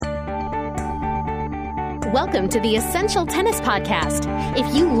Welcome to the Essential Tennis Podcast.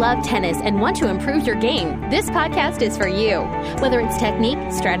 If you love tennis and want to improve your game, this podcast is for you. Whether it's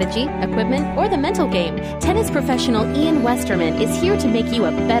technique, strategy, equipment, or the mental game, tennis professional Ian Westerman is here to make you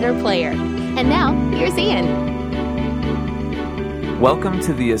a better player. And now, here's Ian. Welcome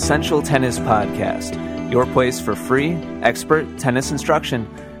to the Essential Tennis Podcast, your place for free, expert tennis instruction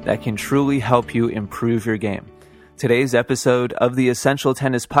that can truly help you improve your game. Today's episode of the Essential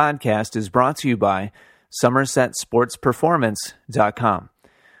Tennis Podcast is brought to you by SomersetSportsPerformance.com.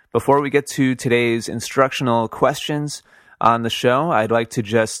 Before we get to today's instructional questions on the show, I'd like to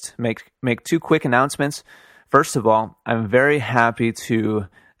just make two quick announcements. First of all, I'm very happy to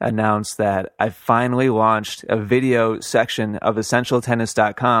announce that I finally launched a video section of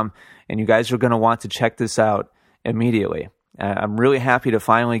EssentialTennis.com, and you guys are going to want to check this out immediately. I'm really happy to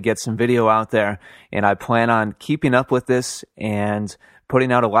finally get some video out there, and I plan on keeping up with this and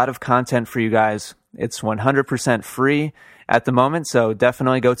putting out a lot of content for you guys. It's 100% free at the moment, so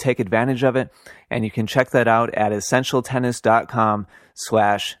definitely go take advantage of it, and you can check that out at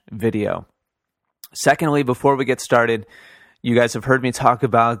essentialtennis.com/video. Secondly, before we get started, you guys have heard me talk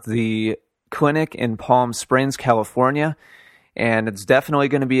about the clinic in Palm Springs, California, and it's definitely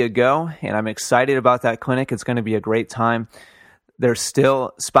going to be a go, and I'm excited about that clinic. It's going to be a great time. There's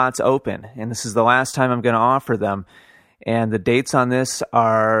still spots open, and this is the last time I'm going to offer them, and the dates on this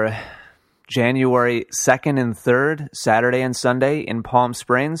are January 2nd and 3rd, Saturday and Sunday in Palm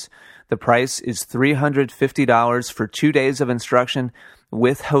Springs. The price is $350 for 2 days of instruction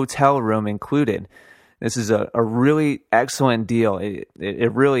with hotel room included. This is a really excellent deal.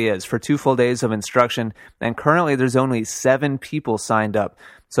 It really is for 2 full days of instruction. And currently there's only 7 people signed up.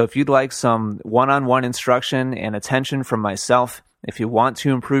 So if you'd like some one-on-one instruction and attention from myself, if you want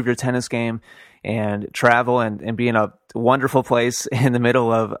to improve your tennis game and travel and be in a wonderful place in the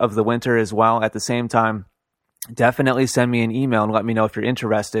middle of the winter as well at the same time, definitely send me an email and let me know if you're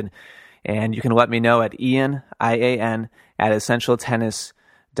interested. And you can let me know at Ian, I-A-N, at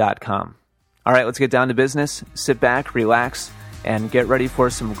essentialtennis.com. All right, let's get down to business. Sit back, relax, and get ready for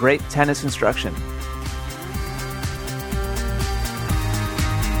some great tennis instruction.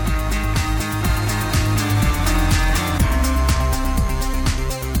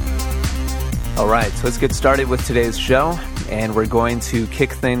 All right, so let's get started with today's show, and we're going to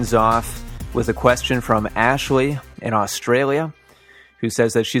kick things off with a question from Ashley in Australia, who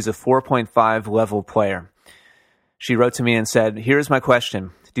says that she's a 4.5 level player. She wrote to me and said, "Here's my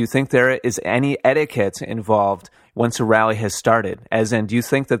question. Do you think there is any etiquette involved once a rally has started? As in, do you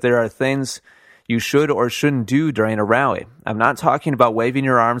think that there are things you should or shouldn't do during a rally? I'm not talking about waving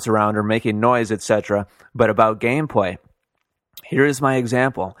your arms around or making noise, etc., but about gameplay. Here is my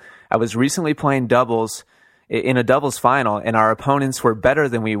example. I was recently playing doubles in a doubles final, and our opponents were better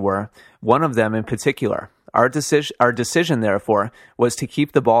than we were, one of them in particular. Our decision, therefore, was to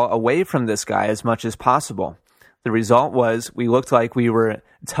keep the ball away from this guy as much as possible. The result was we looked like we were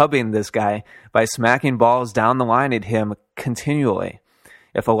tubbing this guy by smacking balls down the line at him continually.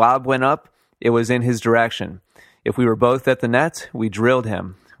 If a lob went up, it was in his direction. If we were both at the net, we drilled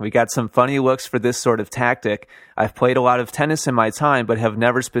him. We got some funny looks for this sort of tactic. I've played a lot of tennis in my time, but have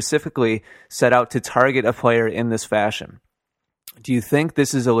never specifically set out to target a player in this fashion. Do you think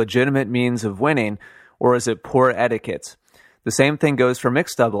this is a legitimate means of winning, or is it poor etiquette? The same thing goes for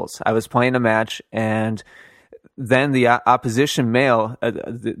mixed doubles. I was playing a match, and then the opposition male,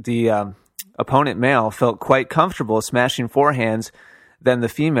 the opponent male, felt quite comfortable smashing forehands than the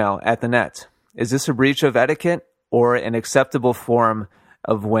female at the net. Is this a breach of etiquette or an acceptable form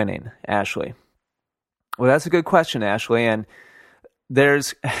of winning, Ashley? Well, that's a good question, Ashley. And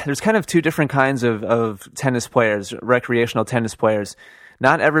there's kind of two different kinds of tennis players, recreational tennis players.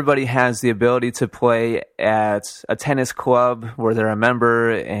 Not everybody has the ability to play at a tennis club where they're a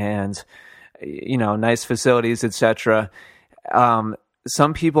member and, you know, nice facilities, etc.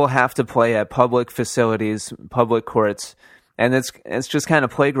 Some people have to play at public facilities, public courts, and it's just kind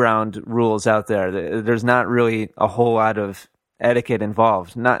of playground rules out there. There's not really a whole lot of etiquette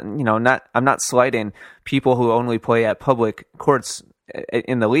involved. I'm not slighting people who only play at public courts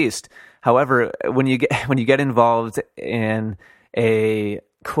in the least. However, when you get involved in a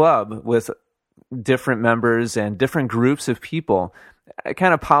club with different members and different groups of people,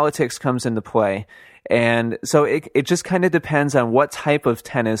 kind of politics comes into play. And so it just kind of depends on what type of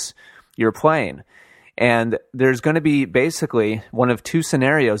tennis you're playing. And there's going to be basically one of two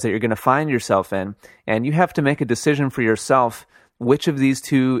scenarios that you're going to find yourself in, and you have to make a decision for yourself which of these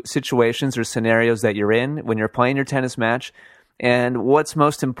two situations or scenarios that you're in when you're playing your tennis match, and what's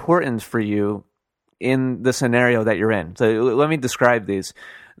most important for you in the scenario that you're in. So let me describe these.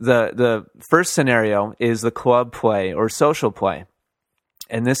 The first scenario is the club play or social play.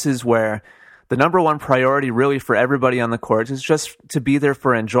 And this is where the number one priority really for everybody on the court is just to be there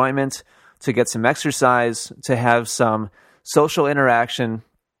for enjoyment, to get some exercise, to have some social interaction,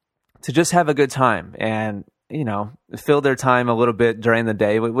 to just have a good time and, fill their time a little bit during the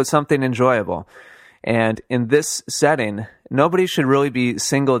day with something enjoyable. And in this setting, nobody should really be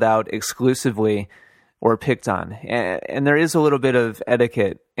singled out exclusively or picked on. And there is a little bit of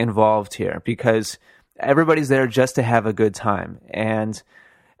etiquette involved here because everybody's there just to have a good time. And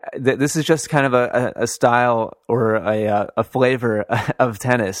this is just kind of a style or a flavor of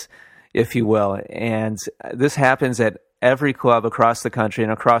tennis, if you will. And this happens at every club across the country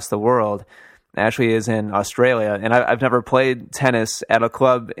and across the world. Ashley is in Australia, and I've never played tennis at a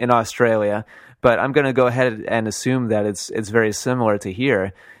club in Australia, but I'm going to go ahead and assume that it's very similar to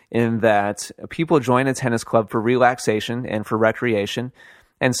here in that people join a tennis club for relaxation and for recreation.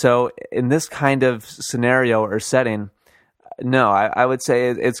 And so in this kind of scenario or setting, no, I would say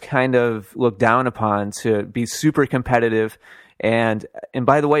it's kind of looked down upon to be super competitive. And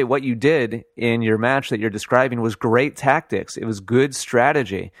by the way, what you did in your match that you're describing was great tactics. It was good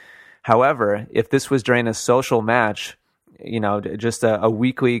strategy. However, if this was during a social match, just a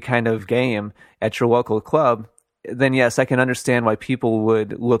weekly kind of game at your local club, then yes, I can understand why people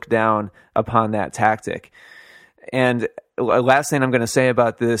would look down upon that tactic. And last thing I'm going to say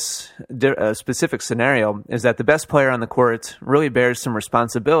about this specific scenario is that the best player on the court really bears some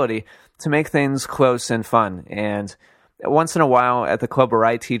responsibility to make things close and fun. And once in a while at the club where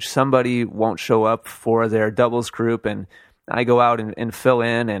I teach, somebody won't show up for their doubles group, and I go out and fill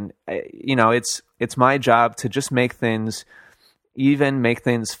in. And, it's my job to just make things even, make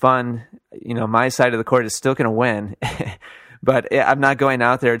things fun. My side of the court is still going to win. But I'm not going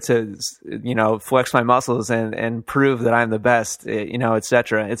out there to, flex my muscles and prove that I'm the best, et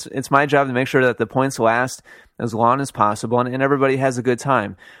cetera. It's my job to make sure that the points last as long as possible and everybody has a good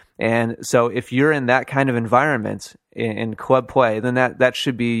time. And so if you're in that kind of environment in club play, then that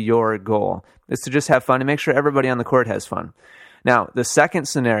should be your goal, is to just have fun and make sure everybody on the court has fun. Now, the second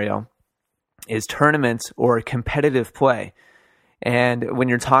scenario is tournament or competitive play. And when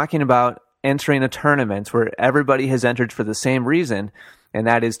you're talking about entering a tournament where everybody has entered for the same reason, and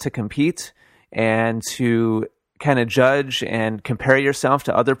that is to compete and to kind of judge and compare yourself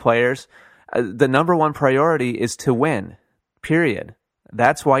to other players, the number one priority is to win, period.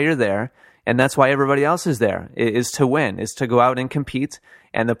 That's why you're there, and that's why everybody else is there, is to win, is to go out and compete.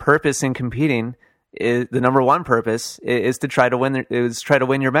 And the purpose in competing, is the number one purpose, is to try to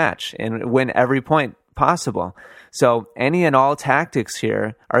win your match and win every point possible. So any and all tactics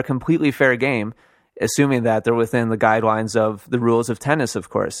here are completely fair game, assuming that they're within the guidelines of the rules of tennis, of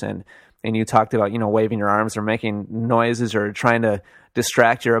course. And you talked about, waving your arms or making noises or trying to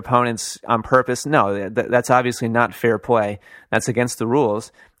distract your opponents on purpose. No, that's obviously not fair play. That's against the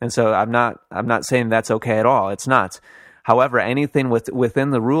rules. And so I'm not saying that's okay at all. It's not. However, anything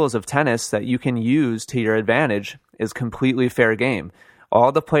within the rules of tennis that you can use to your advantage is completely fair game.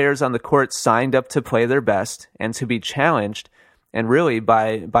 All the players on the court signed up to play their best and to be challenged. And really,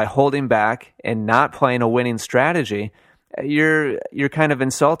 by holding back and not playing a winning strategy, you're kind of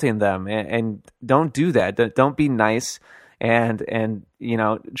insulting them. And don't do that. Don't be nice and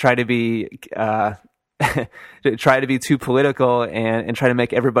try to be try to be too political and try to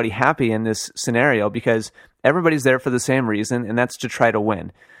make everybody happy in this scenario, because everybody's there for the same reason, and that's to try to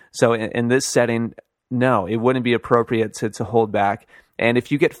win. So in this setting, no, it wouldn't be appropriate to hold back. And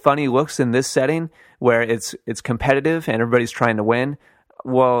if you get funny looks in this setting where it's competitive and everybody's trying to win,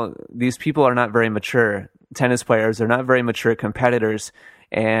 well, these people are not very mature tennis players. They're not very mature competitors,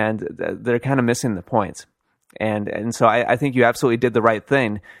 and they're kind of missing the point. And so I think you absolutely did the right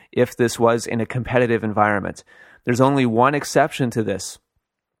thing if this was in a competitive environment. There's only one exception to this,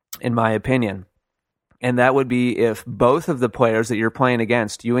 in my opinion, and that would be if both of the players that you're playing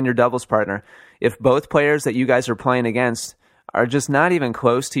against, you and your doubles partner, if both players that you guys are playing against are just not even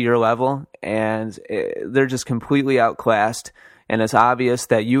close to your level and they're just completely outclassed, and it's obvious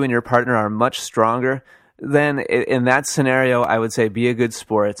that you and your partner are much stronger, then in that scenario, I would say be a good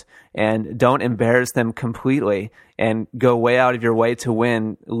sport and don't embarrass them completely and go way out of your way to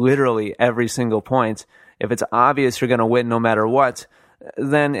win literally every single point. If it's obvious you're going to win no matter what,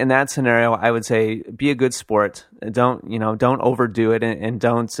 then in that scenario, I would say be a good sport. Don't overdo it and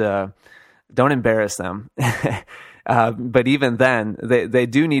don't embarrass them. But even then, they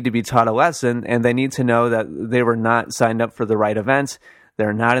do need to be taught a lesson, and they need to know that they were not signed up for the right event.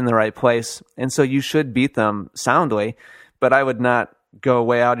 They're not in the right place. And so you should beat them soundly, but I would not go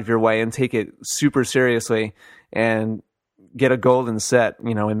way out of your way and take it super seriously and get a golden set,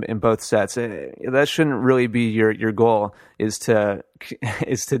 in both sets. That shouldn't really be your goal, is to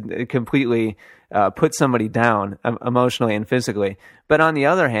completely put somebody down emotionally and physically. But on the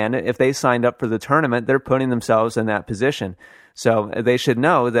other hand, if they signed up for the tournament, they're putting themselves in that position. So they should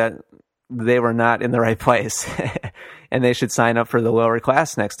know that they were not in the right place and they should sign up for the lower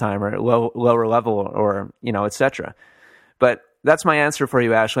class next time, or lower level, or, etc. But that's my answer for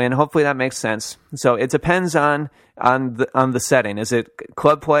you, Ashley, and hopefully that makes sense. So it depends on the setting. Is it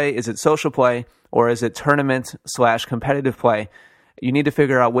club play? Is it social play? Or is it tournament/competitive play? You need to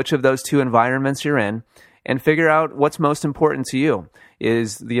figure out which of those two environments you're in and figure out what's most important to you.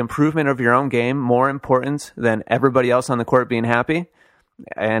 Is the improvement of your own game more important than everybody else on the court being happy?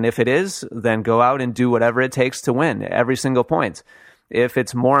 And if it is, then go out and do whatever it takes to win every single point. If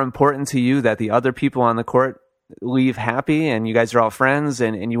it's more important to you that the other people on the court leave happy and you guys are all friends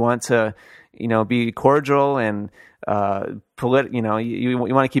and you want to, be cordial and you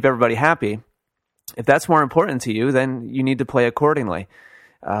want to keep everybody happy. If that's more important to you, then you need to play accordingly.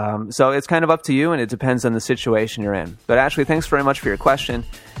 So it's kind of up to you, and it depends on the situation you're in. But Ashley, thanks very much for your question,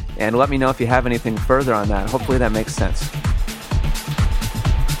 and let me know if you have anything further on that. Hopefully that makes sense.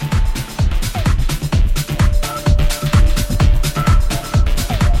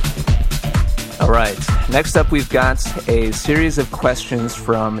 All right. Next up, we've got a series of questions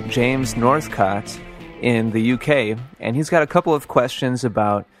from James Northcott in the UK, and he's got a couple of questions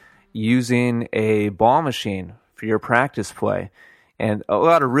about using a ball machine for your practice play, and a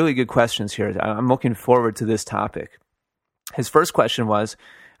lot of really good questions here. I'm looking forward to this topic. His first question was,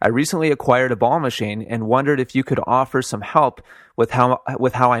 I recently acquired a ball machine and wondered if you could offer some help with how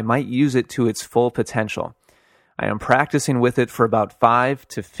I might use it to its full potential. I am practicing with it for about 5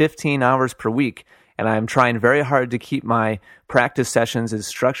 to 15 hours per week, and I am trying very hard to keep my practice sessions as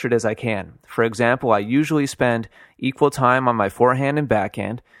structured as I can. For example, I usually spend equal time on my forehand and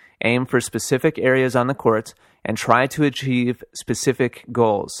backhand, aim for specific areas on the court, and try to achieve specific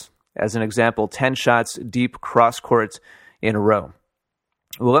goals. As an example, 10 shots deep cross court in a row.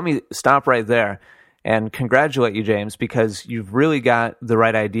 Well, let me stop right there and congratulate you, James, because you've really got the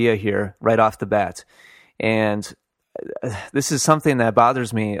right idea here right off the bat. And this is something that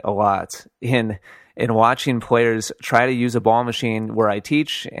bothers me a lot in watching players try to use a ball machine where I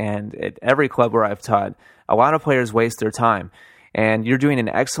teach and at every club where I've taught. A lot of players waste their time. And you're doing an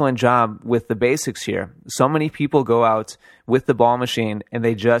excellent job with the basics here. So many people go out with the ball machine and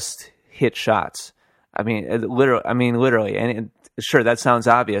they just hit shots. Literally. And sure, that sounds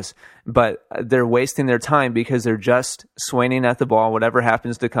obvious, but they're wasting their time because they're just swinging at the ball, whatever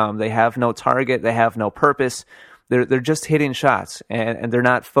happens to come. They have no target. They have no purpose. They're just hitting shots, and they're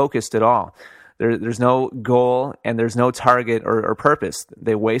not focused at all. There's no goal, and there's no target or purpose.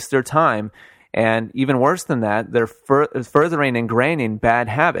 They waste their time. And even worse than that, they're furthering ingraining bad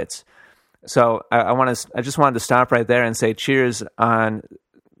habits. So I just wanted to stop right there and say cheers on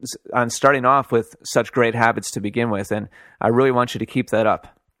starting off with such great habits to begin with, and I really want you to keep that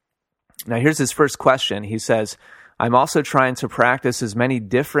up. Now here's his first question. He says, I'm also trying to practice as many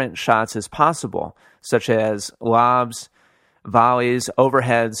different shots as possible, such as lobs, volleys,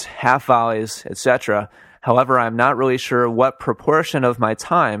 overheads, half volleys, etc. However, I'm not really sure what proportion of my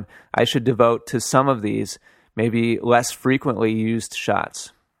time I should devote to some of these, maybe less frequently used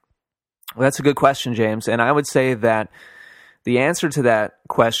shots. Well, that's a good question, James, and I would say that the answer to that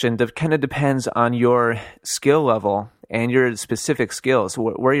question kind of depends on your skill level and your specific skills,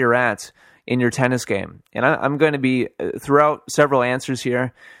 where you're at in your tennis game. And I'm going to be, throughout several answers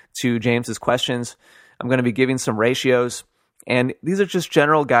here to James's questions, I'm going to be giving some ratios. And these are just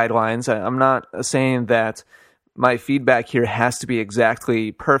general guidelines. I'm not saying that my feedback here has to be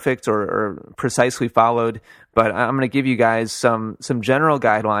exactly perfect or precisely followed, but I'm going to give you guys some general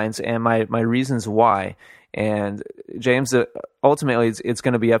guidelines and my reasons why. And James, ultimately, it's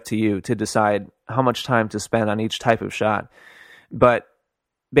going to be up to you to decide how much time to spend on each type of shot. But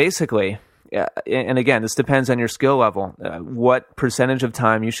basically, and again, this depends on your skill level, what percentage of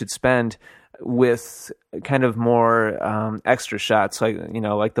time you should spend with kind of more extra shots, like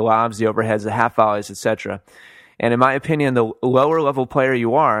the lobs, the overheads, the half volleys, etc. And in my opinion, the lower level player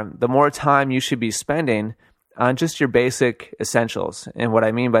you are, the more time you should be spending on just your basic essentials. And what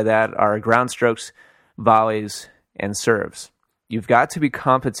I mean by that are ground strokes, volleys, and serves. You've got to be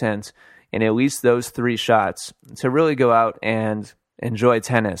competent in at least those 3 shots to really go out and enjoy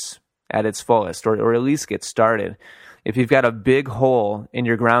tennis at its fullest, or at least get started. If you've got a big hole in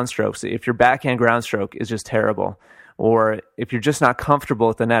your ground strokes, if your backhand ground stroke is just terrible, or if you're just not comfortable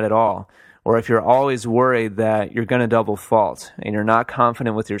with the net at all, or if you're always worried that you're going to double fault and you're not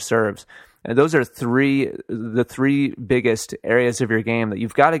confident with your serves, And those are the three biggest areas of your game that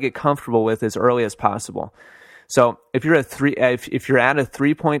you've got to get comfortable with as early as possible. So if you're at a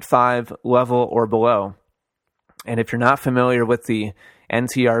 3.5 level or below, and if you're not familiar with the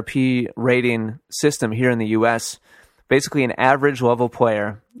NTRP rating system here in the US, basically an average level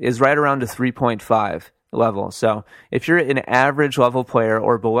player is right around a 3.5 level. So if you're an average level player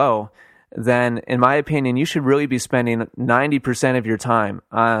or below, then in my opinion, you should really be spending 90% of your time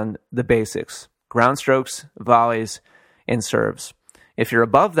on the basics: ground strokes, volleys, and serves. If you're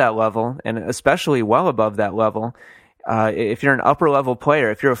above that level, and especially well above that level, if you're an upper level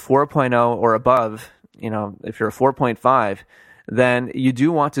player, if you're a 4.0 or above, if you're a 4.5, then you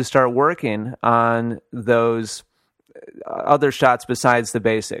do want to start working on those other shots besides the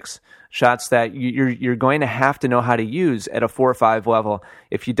basics. Shots that you're going to have to know how to use at a 4 or 5 level.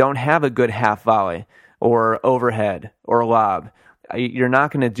 If you don't have a good half volley or overhead or lob, you're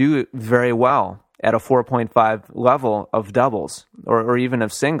not going to do very well at a 4.5 level of doubles or even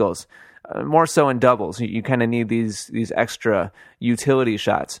of singles. More so in doubles. You kind of need these extra utility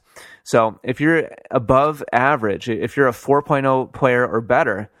shots. So if you're above average, if you're a 4.0 player or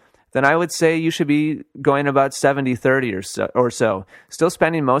better, then I would say you should be going about 70-30 or so. Still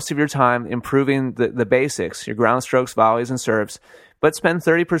spending most of your time improving the basics, your ground strokes, volleys, and serves, but spend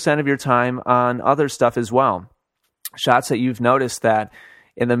 30% of your time on other stuff as well. Shots that you've noticed that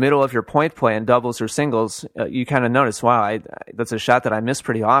in the middle of your point play in doubles or singles, you kind of notice, wow, that's a shot that I miss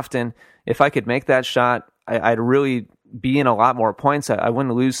pretty often. If I could make that shot, I'd really be in a lot more points. I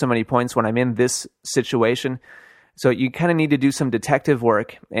wouldn't lose so many points when I'm in this situation. So you kind of need to do some detective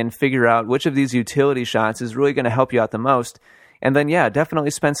work and figure out which of these utility shots is really going to help you out the most. And then,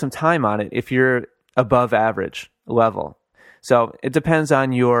 definitely spend some time on it if you're above average level. So it depends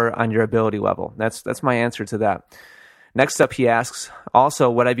on your ability level. That's my answer to that. Next up, he asks, also,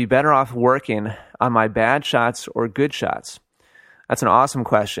 would I be better off working on my bad shots or good shots? That's an awesome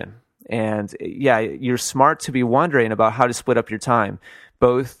question. And you're smart to be wondering about how to split up your time,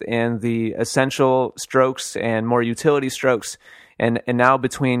 both in the essential strokes and more utility strokes, and now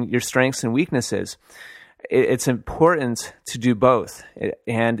between your strengths and weaknesses. It's important to do both.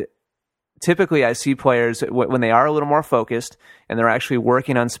 And typically I see players, when they are a little more focused and they're actually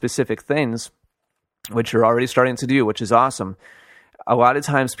working on specific things, which you're already starting to do, which is awesome, a lot of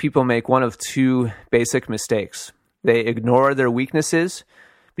times people make one of two basic mistakes. They ignore their weaknesses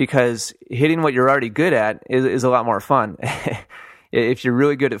because hitting what you're already good at is a lot more fun. If you're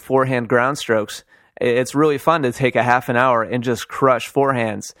really good at forehand ground strokes, it's really fun to take a half an hour and just crush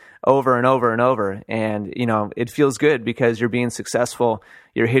forehands over and over and over. And, it feels good because you're being successful.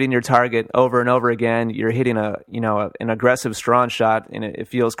 You're hitting your target over and over again. You're hitting an aggressive, strong shot, and it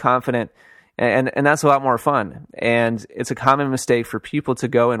feels confident. And that's a lot more fun. And it's a common mistake for people to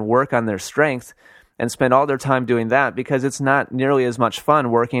go and work on their strength and spend all their time doing that because it's not nearly as much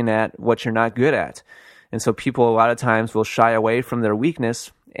fun working at what you're not good at. And so people a lot of times will shy away from their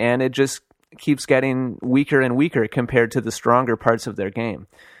weakness, and it just keeps getting weaker and weaker compared to the stronger parts of their game.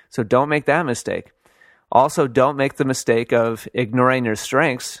 So don't make that mistake. Also, don't make the mistake of ignoring your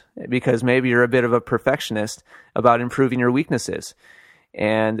strengths because maybe you're a bit of a perfectionist about improving your weaknesses.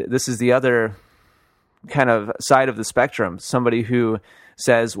 And this is the other kind of side of the spectrum. Somebody who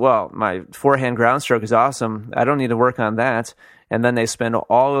says, well, my forehand ground stroke is awesome. I don't need to work on that. And then they spend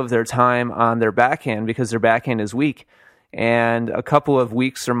all of their time on their backhand because their backhand is weak. And a couple of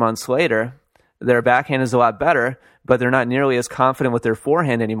weeks or months later, their backhand is a lot better, but they're not nearly as confident with their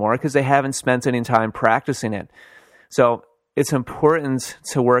forehand anymore because they haven't spent any time practicing it. So it's important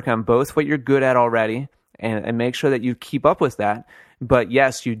to work on both what you're good at already and make sure that you keep up with that. But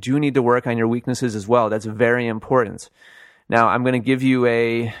yes, you do need to work on your weaknesses as well. That's very important. Now, I'm going to give you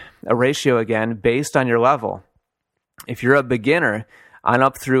a ratio again based on your level. If you're a beginner on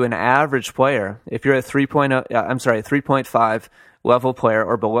up through an average player, if you're a 3.5 level player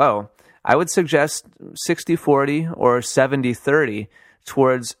or below, I would suggest 60-40 or 70-30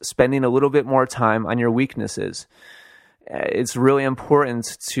 towards spending a little bit more time on your weaknesses. It's really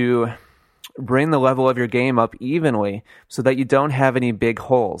important to bring the level of your game up evenly so that you don't have any big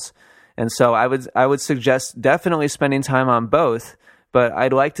holes. And so I would suggest definitely spending time on both, but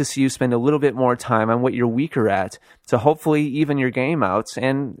I'd like to see you spend a little bit more time on what you're weaker at to hopefully even your game out.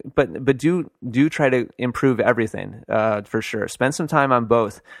 But do try to improve everything for sure. Spend some time on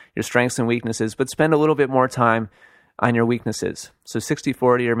both your strengths and weaknesses, but spend a little bit more time on your weaknesses. So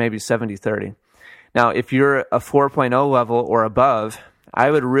 60-40 or maybe 70-30. Now, if you're a 4.0 level or above, I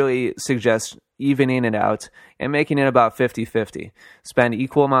would really suggest evening it out and making it about 50-50. Spend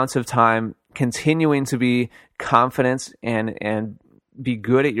equal amounts of time continuing to be confident and be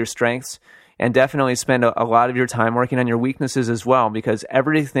good at your strengths, and definitely spend a lot of your time working on your weaknesses as well, because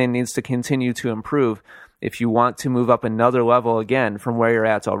everything needs to continue to improve if you want to move up another level again from where you're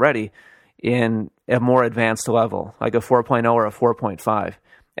at already in a more advanced level, like a 4.0 or a 4.5.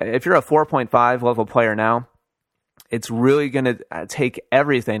 If you're a 4.5 level player now, it's really going to take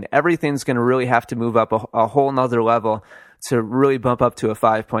everything. Everything's going to really have to move up a whole nother level to really bump up to a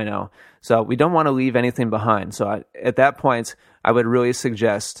 5.0. So we don't want to leave anything behind. So at that point, I would really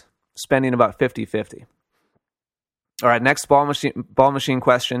suggest spending about 50-50. All right, next ball machine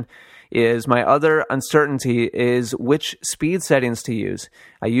question is, my other uncertainty is which speed settings to use.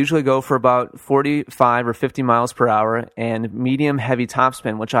 I usually go for about 45 or 50 miles per hour and medium heavy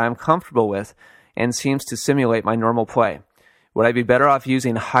topspin, which I am comfortable with and seems to simulate my normal play. Would I be better off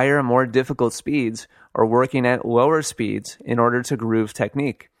using higher, more difficult speeds or working at lower speeds in order to groove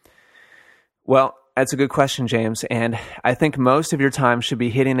technique? Well, that's a good question, James, and I think most of your time should be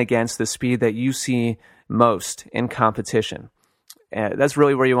hitting against the speed that you see most in competition. That's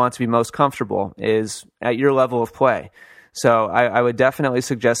really where you want to be most comfortable, is at your level of play. So I would definitely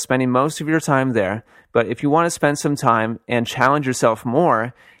suggest spending most of your time there, but if you want to spend some time and challenge yourself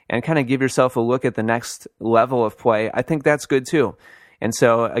more and kind of give yourself a look at the next level of play, I think that's good too. And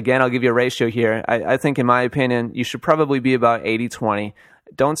so, again, I'll give you a ratio here. I think, in my opinion, you should probably be about 80-20.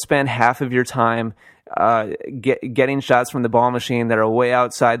 Don't spend half of your time getting shots from the ball machine that are way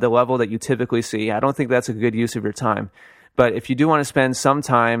outside the level that you typically see. I don't think that's a good use of your time. But if you do want to spend some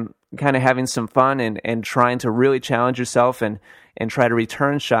time kind of having some fun and trying to really challenge yourself and try to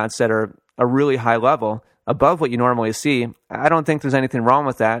return shots that are a really high level, above what you normally see, I don't think there's anything wrong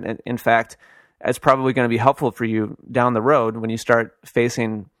with that. And in fact, it's probably going to be helpful for you down the road when you start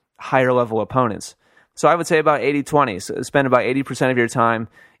facing higher level opponents. So I would say about 80-20. So spend about 80% of your time,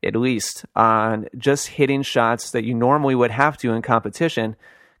 at least, on just hitting shots that you normally would have to in competition,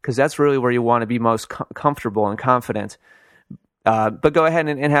 because that's really where you want to be most comfortable and confident. But go ahead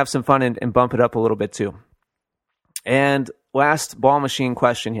and have some fun and bump it up a little bit too. And last ball machine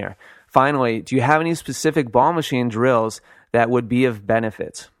question here. Finally, do you have any specific ball machine drills that would be of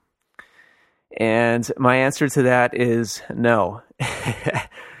benefit? And my answer to that is no.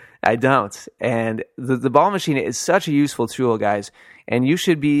 I don't. And the ball machine is such a useful tool, guys. And you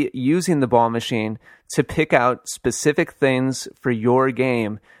should be using the ball machine to pick out specific things for your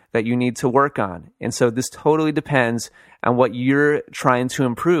game that you need to work on. And so this totally depends on what you're trying to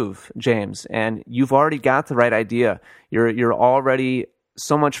improve, James. And you've already got the right idea. You're already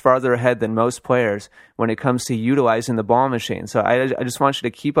so much farther ahead than most players when it comes to utilizing the ball machine. So I just want you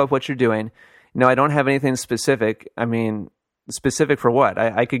to keep up what you're doing. No, I don't have anything specific. I mean, specific for what?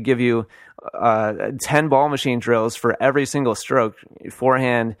 I could give you 10 ball machine drills for every single stroke: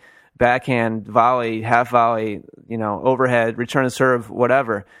 forehand, backhand, volley, half volley, overhead, return to serve,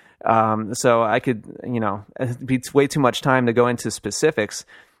 whatever. So I could, it'd be way too much time to go into specifics.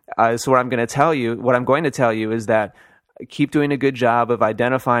 So what I'm going to tell you is that keep doing a good job of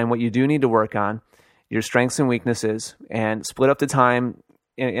identifying what you do need to work on, your strengths and weaknesses, and split up the time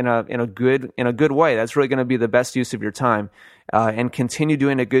in a good way. That's really going to be the best use of your time. And continue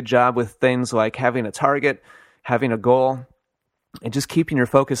doing a good job with things like having a target, having a goal, and just keeping your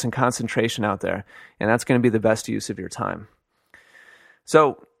focus and concentration out there. And that's going to be the best use of your time.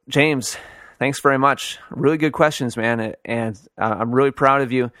 So, James, thanks very much. Really good questions, man. And I'm really proud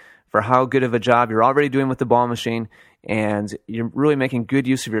of you for how good of a job you're already doing with the ball machine. And you're really making good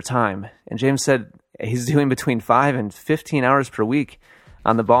use of your time. And James said he's doing between 5 and 15 hours per week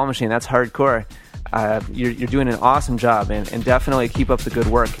on the ball machine. That's hardcore. You're doing an awesome job, and definitely keep up the good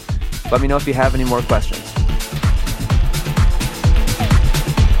work. Let me know if you have any more questions.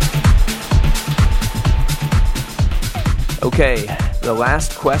 Okay, the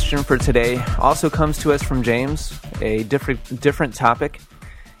last question for today also comes to us from James, a different topic.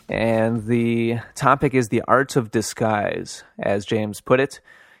 And the topic is the art of disguise, as James put it.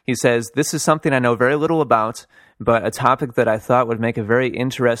 He says, "This is something I know very little about, but a topic that I thought would make a very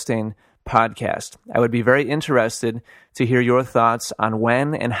interesting podcast. I would be very interested to hear your thoughts on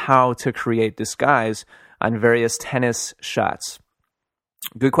when and how to create disguise on various tennis shots."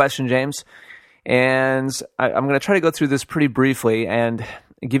 Good question, James. And I'm going to try to go through this pretty briefly and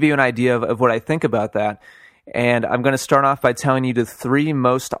give you an idea of what I think about that. And I'm going to start off by telling you the 3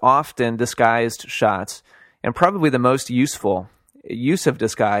 most often disguised shots, and probably the most useful use of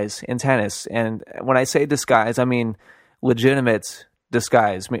disguise in tennis. And when I say disguise, I mean legitimate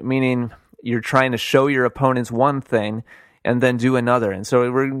disguise, meaning you're trying to show your opponents one thing and then do another. And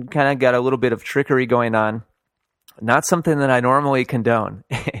so we're kind of got a little bit of trickery going on. Not something that I normally condone.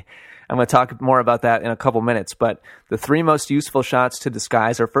 I'm going to talk more about that in a couple minutes. But the three most useful shots to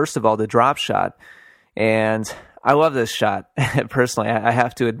disguise are, first of all, the drop shot. And I love this shot, personally, I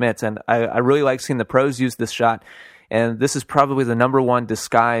have to admit. And I really like seeing the pros use this shot. And this is probably the number one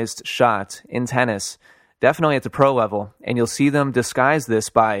disguised shot in tennis, definitely at the pro level. And you'll see them disguise this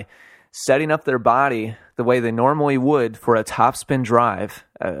by setting up their body the way they normally would for a topspin drive,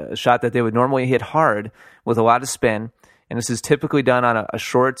 a shot that they would normally hit hard with a lot of spin. And this is typically done on a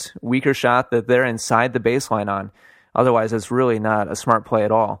short, weaker shot that they're inside the baseline on. Otherwise, it's really not a smart play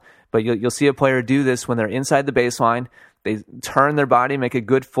at all. But you'll see a player do this when they're inside the baseline. They turn their body, make a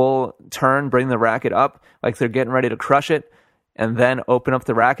good full turn, bring the racket up like they're getting ready to crush it, and then open up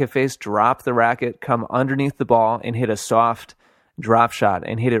the racket face, drop the racket, come underneath the ball, and hit a soft drop shot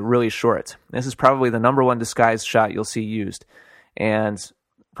and hit it really short. This is probably the number one disguised shot you'll see used, and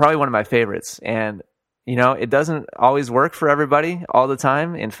probably one of my favorites. And it doesn't always work for everybody all the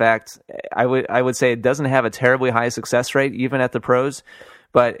time. In fact, I would say it doesn't have a terribly high success rate even at the pros,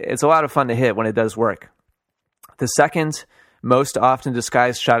 but it's a lot of fun to hit when it does work. The second most often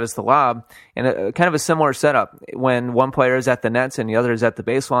disguised shot is the lob, and kind of a similar setup when one player is at the nets and the other is at the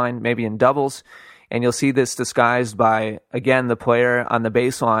baseline, maybe in doubles. And you'll see this disguised by, again, the player on the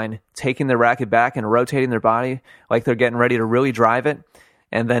baseline taking the racket back and rotating their body like they're getting ready to really drive it.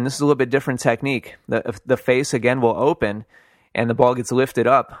 And then this is a little bit different technique. The face, again, will open and the ball gets lifted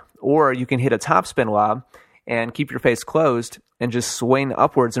up. Or you can hit a topspin lob and keep your face closed and just swing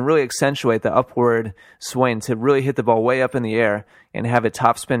upwards and really accentuate the upward swing to really hit the ball way up in the air and have it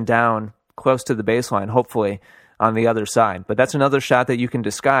topspin down close to the baseline, hopefully, on the other side. But that's another shot that you can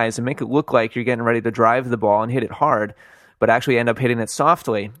disguise and make it look like you're getting ready to drive the ball and hit it hard, but actually end up hitting it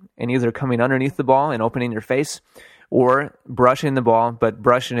softly and either coming underneath the ball and opening your face, or brushing the ball, but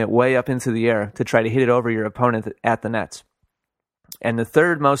brushing it way up into the air to try to hit it over your opponent at the nets. And the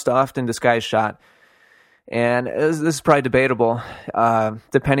third most often disguised shot, and this is probably debatable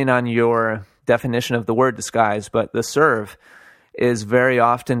depending on your definition of the word disguise, but the serve is very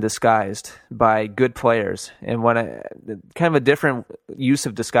often disguised by good players. And kind of a different use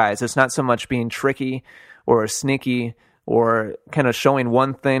of disguise. It's not so much being tricky or sneaky or kind of showing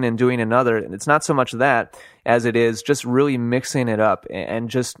one thing and doing another. It's not so much that as it is just really mixing it up and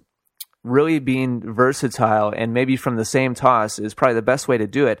just really being versatile. And maybe from the same toss is probably the best way to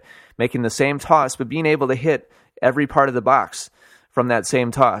do it, making the same toss, but being able to hit every part of the box from that same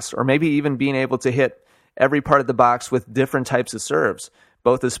toss, or maybe even being able to hit every part of the box with different types of serves,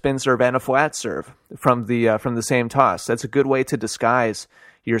 both a spin serve and a flat serve from the same toss. That's a good way to disguise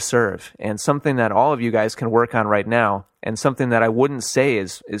your serve, and something that all of you guys can work on right now, and something that I wouldn't say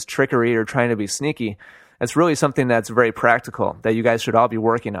is trickery or trying to be sneaky. It's really something that's very practical that you guys should all be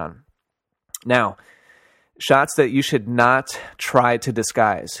working on. Now, shots that you should not try to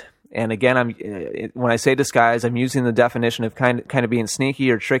disguise. And again, when I say disguise, I'm using the definition of kind of being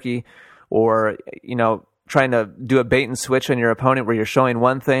sneaky or tricky, or trying to do a bait and switch on your opponent where you're showing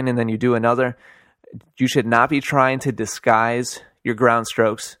one thing and then you do another. You should not be trying to disguise your ground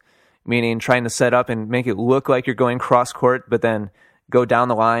strokes, meaning trying to set up and make it look like you're going cross court, but then go down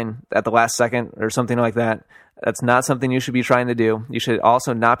the line at the last second or something like that. That's not something you should be trying to do. You should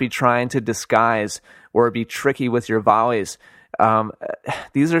also not be trying to disguise or be tricky with your volleys.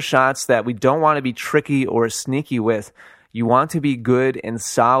 These are shots that we don't want to be tricky or sneaky with. You want to be good and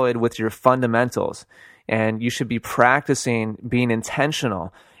solid with your fundamentals, and you should be practicing being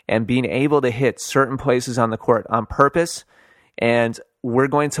intentional and being able to hit certain places on the court on purpose. And we're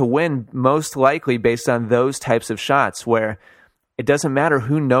going to win most likely based on those types of shots where it doesn't matter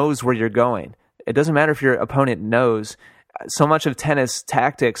who knows where you're going. It doesn't matter if your opponent knows. So much of tennis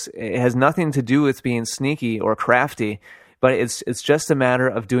tactics, it has nothing to do with being sneaky or crafty, but it's just a matter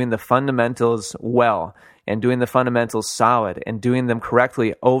of doing the fundamentals well and doing the fundamentals solid and doing them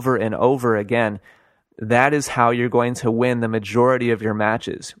correctly over and over again. That is how you're going to win the majority of your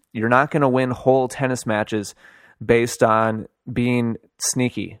matches. You're not going to win whole tennis matches based on being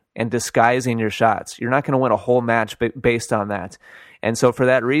sneaky and disguising your shots. You're not going to win a whole match based on that. And so for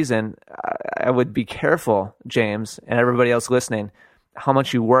that reason, I would be careful, James, and everybody else listening, how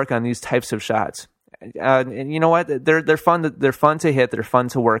much you work on these types of shots. And you know what? They're fun. They're fun to hit. They're fun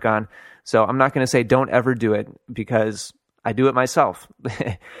to work on. So I'm not going to say don't ever do it, because I do it myself.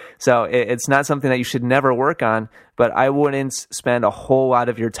 So it's not something that you should never work on, but I wouldn't spend a whole lot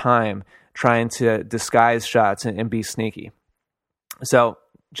of your time trying to disguise shots and be sneaky. So,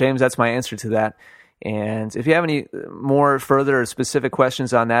 James, that's my answer to that. And if you have any more further or specific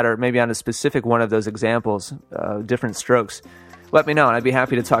questions on that, or maybe on a specific one of those examples, different strokes, let me know, and I'd be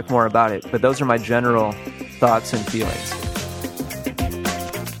happy to talk more about it. But those are my general thoughts and feelings.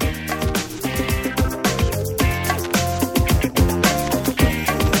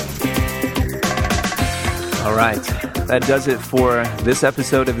 right, that does it for this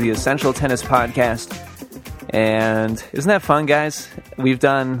episode of the Essential Tennis Podcast. And isn't that fun, guys? We've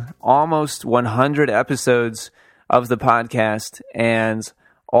done almost 100 episodes of the podcast, and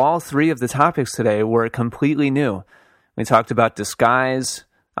all three of the topics today were completely new. We talked about disguise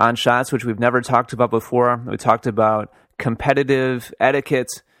on shots, which we've never talked about before. We talked about competitive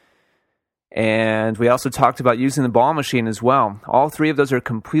etiquette, and we also talked about using the ball machine as well. All three of those are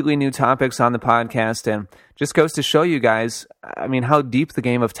completely new topics on the podcast, and just goes to show you guys, how deep the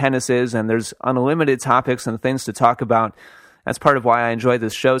game of tennis is, and there's unlimited topics and things to talk about. That's part of why I enjoy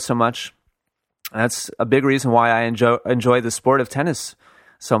this show so much. That's a big reason why I enjoy the sport of tennis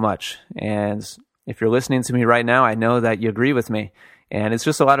so much. And if you're listening to me right now, I know that you agree with me, and it's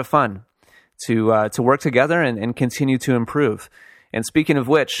just a lot of fun to work together and continue to improve. And speaking of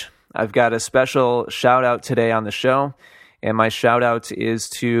which, I've got a special shout-out today on the show, and my shout-out is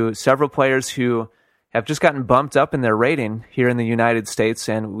to several players who have just gotten bumped up in their rating here in the United States,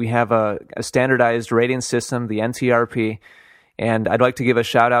 and we have a standardized rating system, the NTRP, and I'd like to give a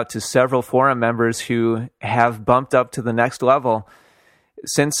shout-out to several forum members who have bumped up to the next level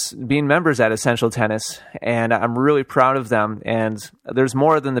since being members at Essential Tennis, and I'm really proud of them, and there's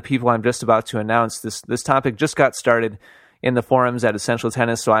more than the people I'm just about to announce. This topic just got started in the forums at Essential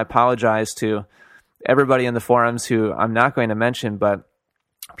Tennis, so I apologize to everybody in the forums who I'm not going to mention, but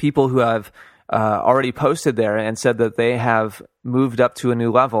people who have already posted there and said that they have moved up to a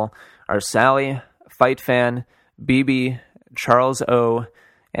new level are Sally, Fight Fan, BB, Charles O,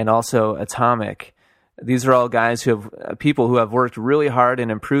 and also Atomic. These are all guys people who have worked really hard and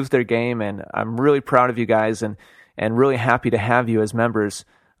improved their game, and I'm really proud of you guys and really happy to have you as members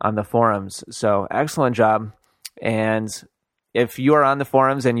on the forums. So excellent job. And if you are on the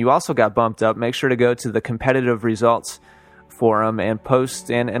forums and you also got bumped up, make sure to go to the competitive results forum and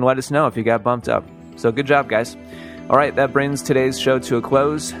post and let us know if you got bumped up. So good job, guys. All right, that brings today's show to a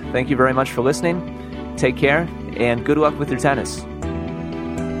close. Thank you very much for listening. Take care, and good luck with your tennis.